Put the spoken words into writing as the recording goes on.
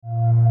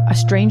a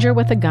stranger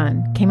with a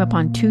gun came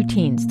upon two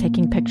teens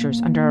taking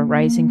pictures under a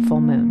rising full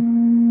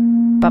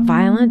moon. But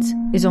violence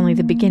is only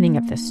the beginning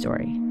of this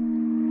story.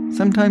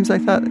 Sometimes I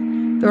thought,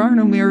 there are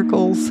no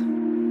miracles.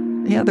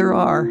 Yeah, there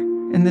are,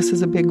 and this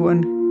is a big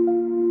one.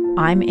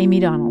 I'm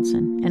Amy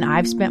Donaldson, and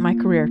I've spent my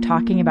career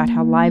talking about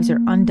how lives are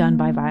undone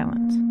by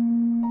violence.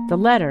 The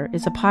Letter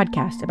is a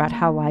podcast about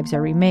how lives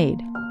are remade.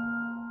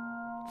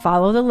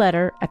 Follow The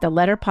Letter at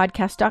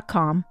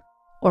theletterpodcast.com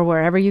or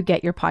wherever you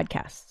get your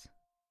podcasts.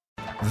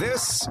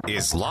 This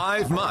is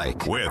Live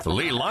Mike with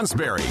Lee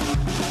Lonsberry.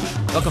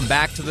 Welcome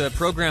back to the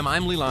program.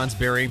 I'm Lee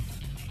Lonsberry.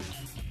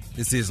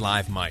 This is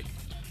Live Mike.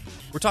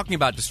 We're talking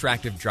about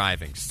distracted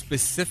driving,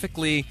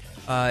 specifically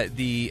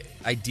the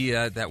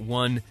idea that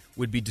one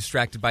would be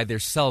distracted by their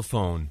cell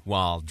phone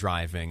while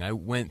driving. I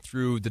went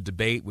through the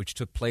debate which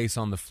took place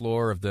on the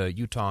floor of the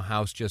Utah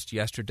House just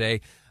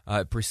yesterday,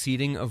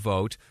 preceding a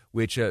vote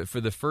which, for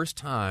the first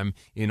time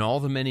in all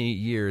the many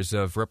years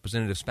of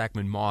Representative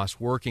Spackman Moss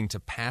working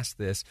to pass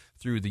this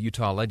through the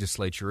Utah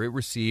legislature, it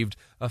received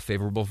a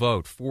favorable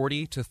vote,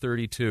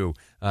 40-32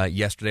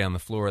 yesterday on the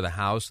floor of the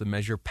House. The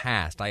measure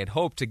passed. I had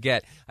hoped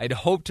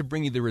to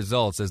bring you the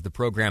results as the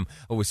program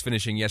was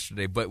finishing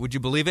yesterday, but would you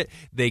believe it?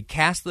 They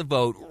cast the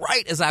vote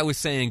right as I was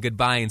saying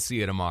goodbye and see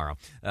you tomorrow.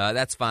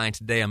 That's fine.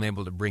 Today I'm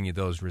able to bring you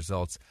those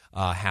results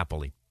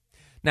happily.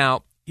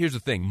 Now, here's the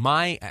thing.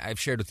 I've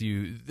shared with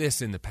you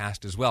this in the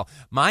past as well.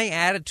 My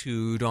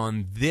attitude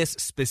on this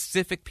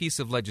specific piece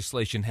of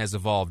legislation has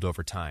evolved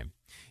over time.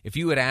 If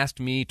you had asked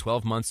me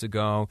 12 months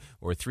ago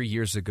or 3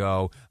 years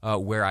ago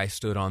where I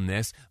stood on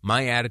this,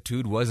 my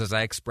attitude was, as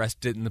I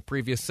expressed it in the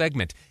previous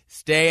segment,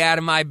 stay out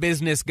of my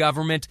business,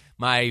 government.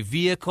 My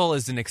vehicle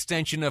is an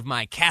extension of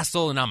my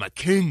castle, and I'm a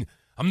king.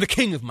 I'm the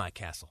king of my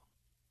castle.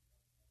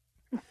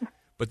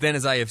 But then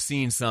as I have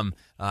seen some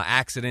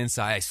accidents,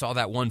 I saw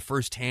that one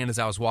firsthand as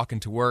I was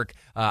walking to work,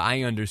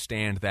 I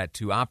understand that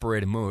to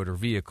operate a motor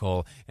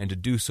vehicle and to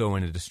do so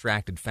in a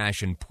distracted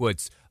fashion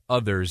puts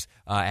others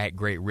at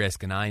great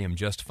risk, and I am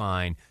just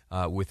fine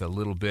with a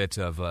little bit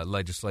of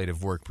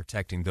legislative work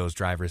protecting those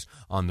drivers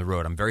on the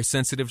road. I'm very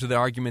sensitive to the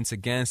arguments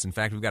against. In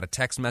fact, we've got a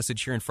text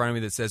message here in front of me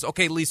that says,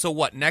 okay, Lee, so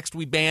what? Next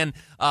we ban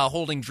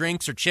holding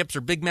drinks or chips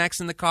or Big Macs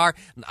in the car?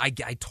 I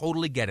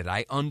totally get it.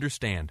 I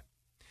understand.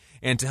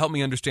 And to help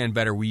me understand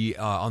better, we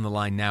on the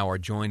line now are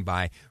joined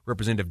by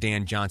Representative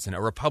Dan Johnson, a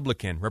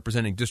Republican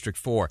representing District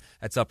 4.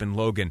 That's up in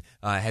Logan,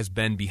 has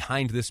been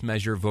behind this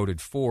measure,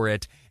 voted for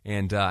it,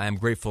 and I'm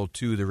grateful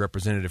to the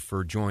representative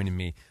for joining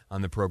me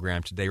on the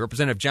program today.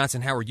 Representative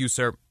Johnson, how are you,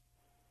 sir?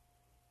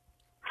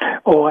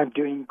 Oh, I'm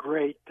doing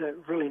great.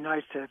 Really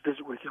nice to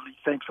visit with you, Lee.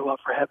 Thanks a lot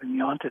for having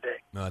me on today.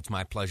 No, it's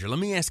my pleasure. Let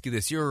me ask you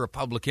this. You're a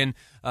Republican.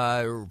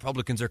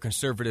 Republicans are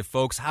conservative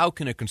folks. How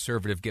can a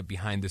conservative get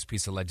behind this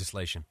piece of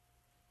legislation?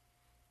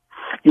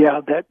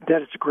 Yeah,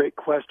 that is a great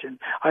question.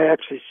 I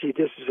actually see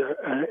this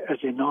as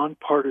a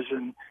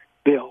nonpartisan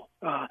bill.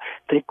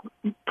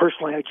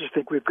 Personally, I just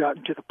think we've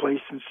gotten to the place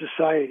in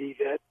society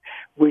that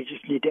we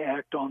just need to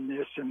act on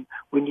this, and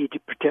we need to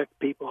protect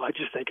people. I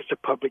just think it's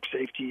a public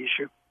safety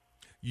issue.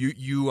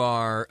 You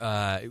are.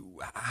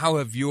 How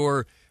have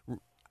your?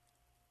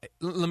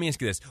 Let me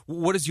ask you this: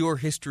 what has your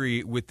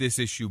history with this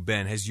issue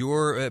been? Has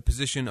your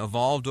position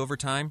evolved over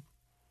time?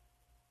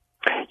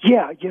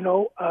 Yeah,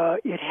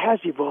 it has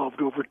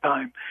evolved over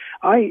time.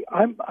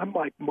 I'm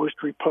like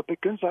most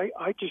Republicans.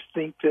 I just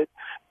think that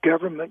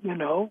government,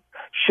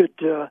 should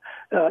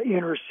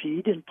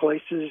intercede in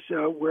places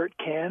where it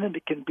can, and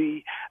it can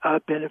be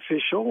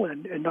beneficial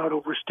and not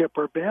overstep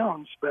our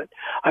bounds. But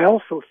I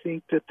also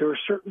think that there are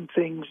certain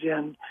things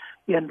in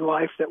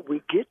life that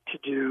we get to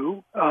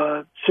do,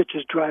 such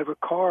as drive a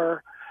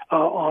car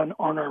on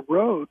our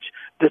roads.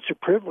 That's a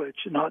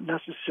privilege, not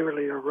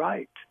necessarily a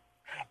right.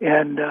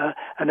 And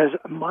as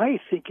my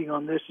thinking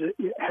on this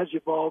has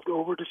evolved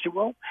over to say,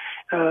 well,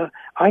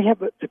 I have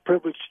the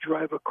privilege to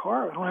drive a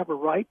car. I don't have a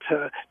right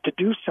to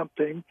do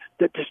something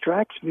that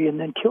distracts me and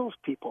then kills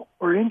people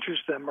or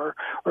injures them or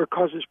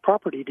causes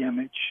property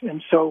damage.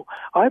 And so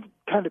I've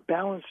kind of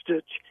balanced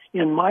it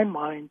in my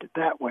mind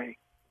that way.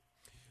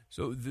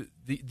 So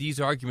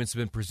these arguments have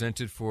been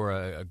presented for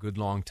a good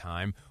long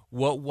time.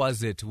 What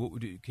was it?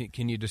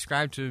 Can you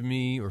describe to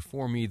me or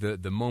for me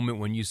the moment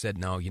when you said,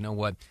 no, you know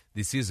what,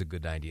 this is a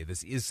good idea.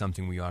 This is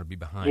something we ought to be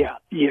behind. Yeah,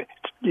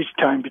 it's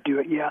time to do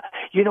it, yeah.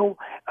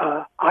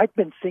 I've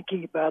been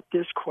thinking about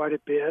this quite a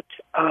bit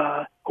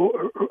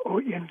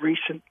or in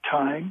recent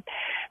time,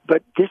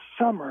 but this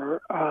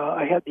summer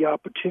I had the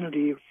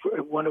opportunity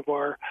at one of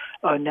our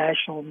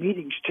national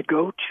meetings to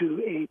go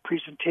to a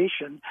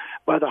presentation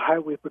by the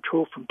Highway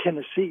Patrol from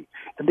Tennessee,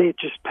 and they had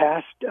just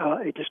passed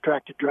a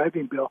distracted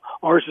driving bill.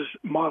 Ours is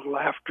modeled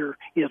after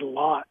it a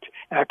lot,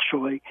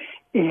 actually,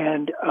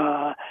 and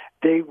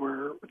they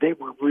were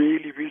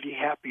really, really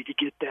happy to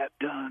get that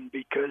done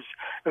because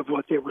of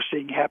what they were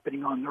seeing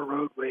happening on the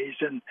roadways.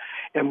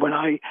 And when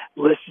I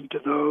listened to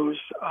those,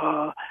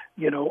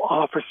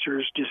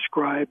 officers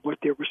describe what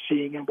they were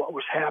seeing and what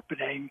was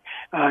happening,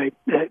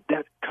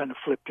 that kind of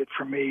flipped it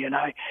for me. And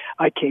I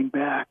came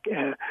back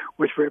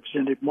with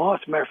Representative Moss.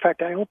 As a matter of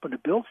fact, I opened a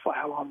bill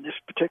file on this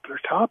particular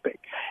topic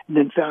and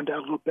then found out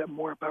a little bit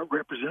more about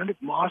Representative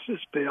Moss's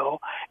bill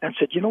and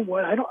said, you know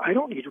what, I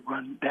don't need to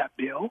run that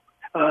bill.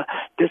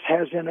 This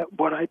has in it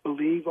what I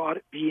believe ought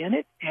to be in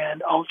it,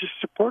 and I'll just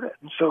support it.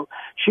 And so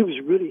she was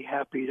really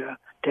happy to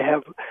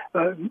have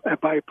a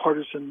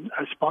bipartisan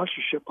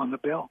sponsorship on the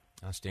bill.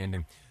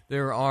 Outstanding.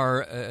 There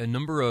are a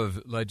number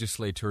of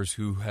legislators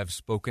who have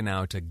spoken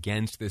out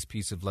against this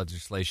piece of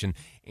legislation,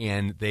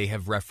 and they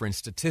have referenced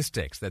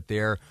statistics, that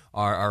there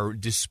are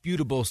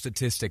disputable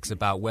statistics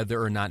about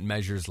whether or not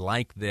measures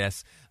like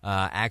this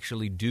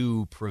actually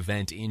do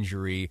prevent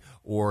injury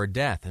or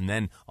death. And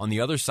then on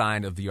the other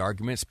side of the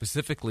argument,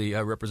 specifically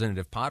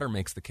Representative Potter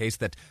makes the case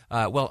that,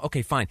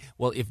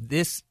 if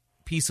this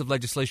piece of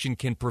legislation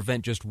can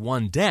prevent just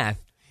one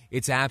death,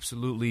 it's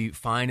absolutely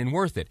fine and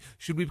worth it.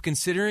 Should we be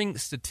considering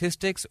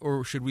statistics,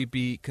 or should we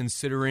be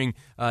considering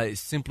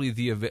simply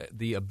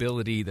the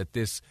ability that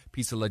this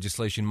piece of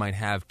legislation might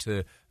have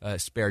to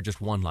spare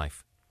just one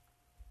life?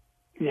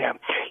 Yeah.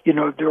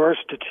 There are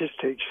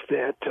statistics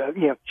that,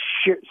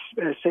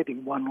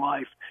 saving one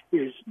life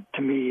is,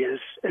 to me,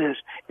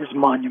 is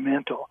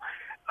monumental.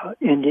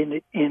 And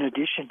in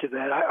addition to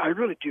that, I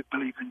really do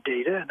believe in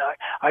data, and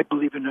I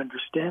believe in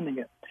understanding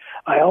it.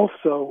 I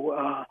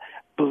also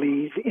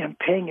believe in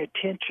paying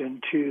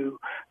attention to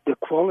the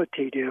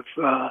qualitative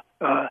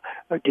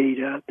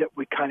data that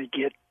we kind of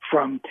get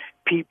from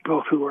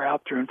people who are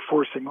out there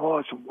enforcing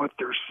laws and what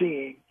they're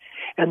seeing.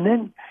 And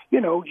then,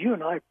 you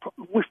and I,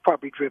 we've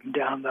probably driven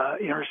down the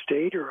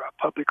interstate or a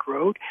public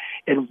road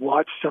and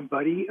watched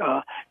somebody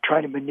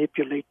trying to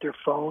manipulate their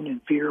phone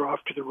and veer off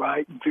to the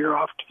right and veer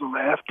off to the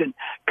left and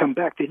come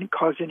back. They didn't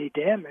cause any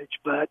damage,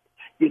 but,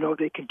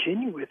 they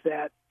continue with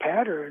that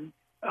pattern.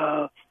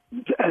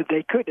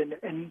 They could,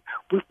 and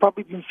we've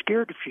probably been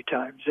scared a few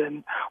times,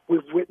 and we've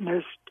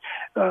witnessed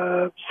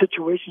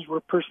situations where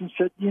a person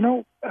said,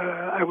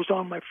 I was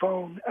on my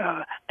phone.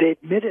 They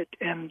admit it,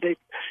 and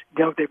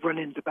they've run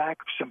into the back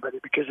of somebody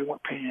because they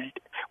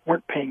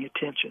weren't paying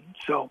attention.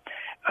 So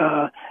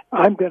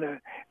I'm gonna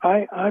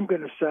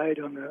side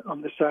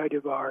on the side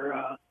of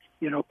our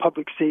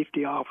public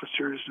safety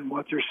officers and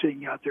what they're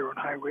seeing out there on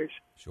highways.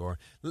 Sure.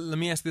 Let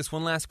me ask this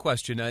one last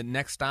question.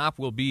 Next stop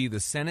will be the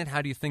Senate.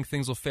 How do you think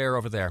things will fare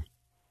over there?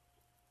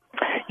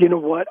 You know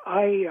what?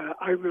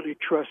 I really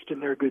trust in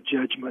their good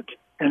judgment,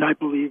 and I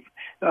believe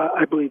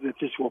that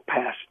this will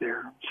pass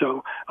there.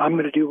 So I'm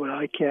going to do what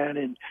I can,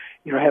 and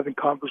having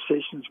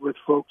conversations with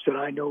folks that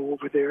I know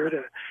over there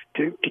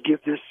to give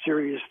this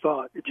serious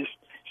thought. It just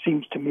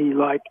seems to me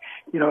like,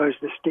 as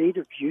the state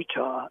of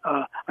Utah,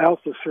 I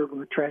also serve on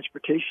the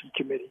Transportation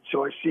Committee,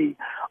 so I see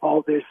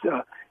all this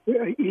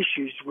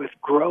issues with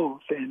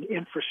growth and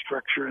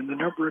infrastructure and the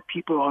number of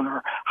people on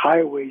our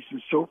highways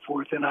and so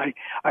forth, and I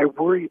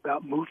worry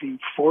about moving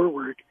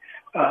forward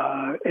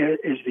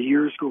as the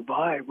years go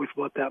by with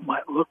what that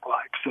might look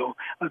like. So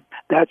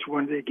that's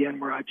one thing, again,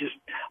 where I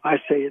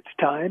say it's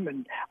time,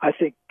 and I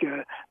think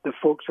the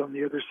folks on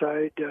the other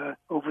side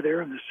over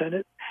there in the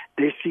Senate,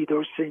 they see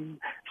those same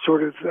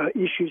sort of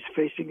issues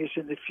facing us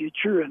in the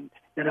future, and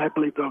I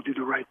believe they'll do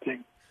the right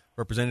thing.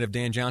 Representative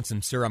Dan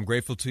Johnson, sir, I'm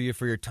grateful to you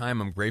for your time.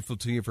 I'm grateful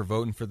to you for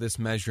voting for this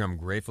measure. I'm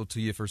grateful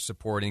to you for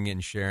supporting it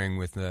and sharing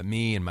with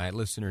me and my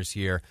listeners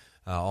here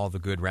all the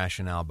good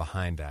rationale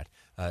behind that.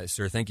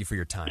 Sir, thank you for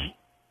your time.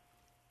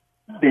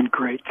 Been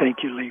great. Thank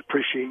you, Lee.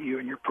 Appreciate you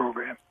and your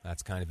program.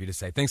 That's kind of you to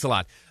say. Thanks a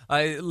lot.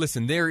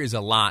 Listen, there is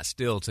a lot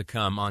still to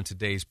come on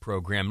today's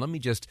program. Let me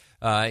just,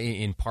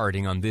 in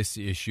parting on this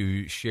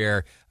issue,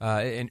 share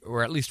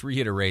or at least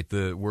reiterate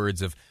the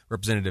words of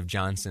Representative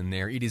Johnson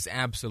there. It is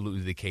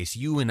absolutely the case.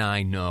 You and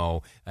I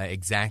know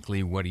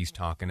exactly what he's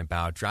talking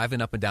about.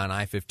 Driving up and down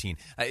I-15.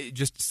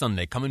 Just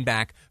Sunday, coming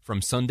back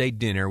from Sunday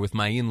dinner with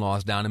my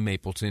in-laws down in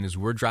Mapleton, as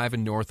we're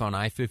driving north on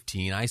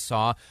I-15, I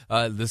saw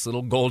this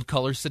little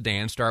gold-colored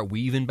sedan start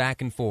weaving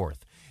back and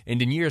forth.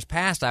 And in years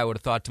past, I would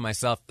have thought to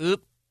myself,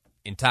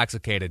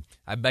 intoxicated.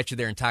 I bet you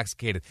they're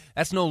intoxicated.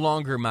 That's no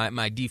longer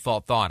my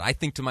default thought. I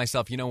think to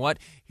myself, you know what?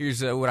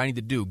 Here's what I need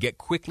to do. Get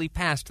quickly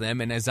past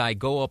them, and as I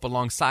go up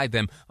alongside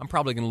them, I'm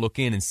probably going to look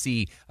in and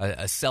see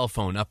a cell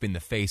phone up in the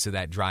face of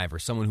that driver,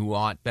 someone who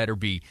better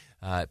be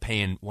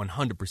paying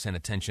 100%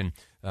 attention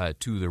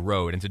to the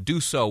road. And to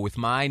do so with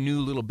my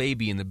new little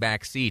baby in the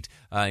back seat,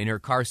 in her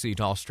car seat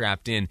all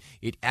strapped in,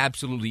 it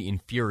absolutely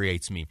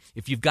infuriates me.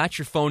 If you've got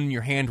your phone in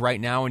your hand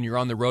right now and you're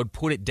on the road,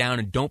 put it down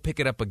and don't pick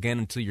it up again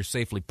until you're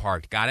safely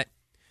parked. Got it?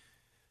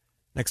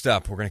 Next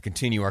up, we're going to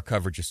continue our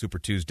coverage of Super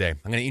Tuesday.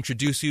 I'm going to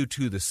introduce you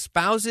to the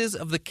spouses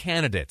of the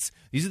candidates.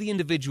 These are the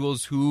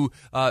individuals who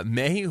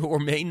may or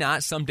may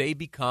not someday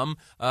become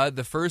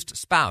the first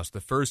spouse, the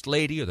first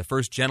lady, or the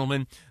first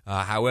gentleman,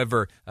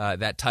 however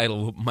that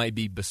title might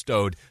be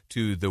bestowed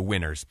to the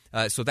winners.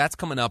 So that's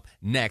coming up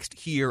next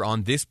here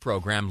on this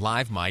program,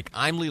 Live Mike.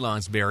 I'm Lee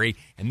Lonsberry,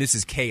 and this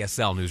is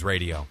KSL News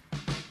Radio.